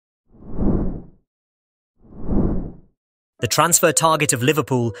The transfer target of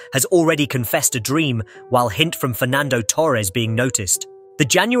Liverpool has already confessed a dream, while hint from Fernando Torres being noticed. The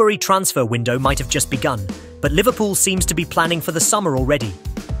January transfer window might have just begun, but Liverpool seems to be planning for the summer already.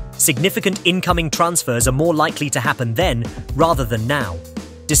 Significant incoming transfers are more likely to happen then rather than now.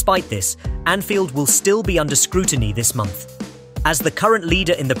 Despite this, Anfield will still be under scrutiny this month. As the current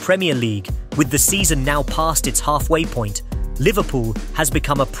leader in the Premier League, with the season now past its halfway point, Liverpool has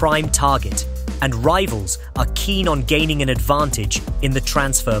become a prime target, and rivals are keen on gaining an advantage in the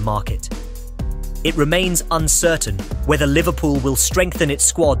transfer market. It remains uncertain whether Liverpool will strengthen its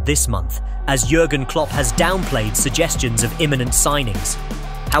squad this month, as Jürgen Klopp has downplayed suggestions of imminent signings.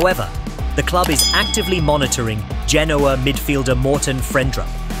 However, the club is actively monitoring Genoa midfielder Morten Frendrup,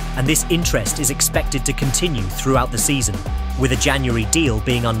 and this interest is expected to continue throughout the season, with a January deal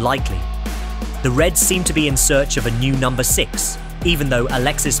being unlikely. The Reds seem to be in search of a new number 6, even though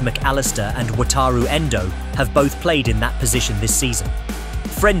Alexis McAllister and Wataru Endo have both played in that position this season.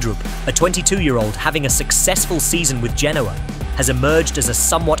 Frendrup, a 22-year-old having a successful season with Genoa, has emerged as a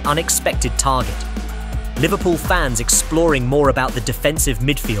somewhat unexpected target. Liverpool fans exploring more about the defensive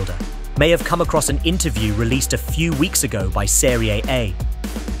midfielder may have come across an interview released a few weeks ago by Serie A.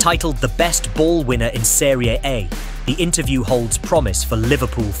 Titled "The Best Ball Winner in Serie A," the interview holds promise for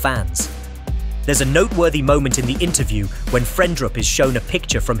Liverpool fans. There's a noteworthy moment in the interview when Frendrup is shown a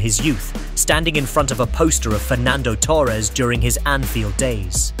picture from his youth, standing in front of a poster of Fernando Torres during his Anfield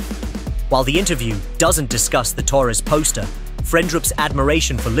days. While the interview doesn't discuss the Torres poster, Frendrup's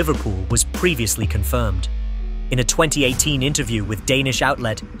admiration for Liverpool was previously confirmed. In a 2018 interview with Danish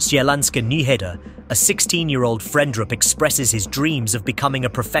outlet Sjællandske Nyheder, a 16-year-old Frendrup expresses his dreams of becoming a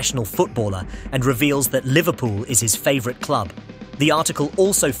professional footballer and reveals that Liverpool is his favourite club. The article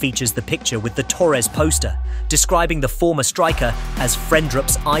also features the picture with the Torres poster, describing the former striker as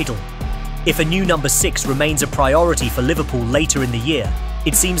Frendrup's idol. If a new number 6 remains a priority for Liverpool later in the year,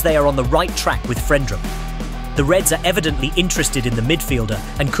 it seems they are on the right track with Frendrup. The Reds are evidently interested in the midfielder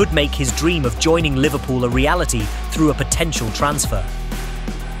and could make his dream of joining Liverpool a reality through a potential transfer.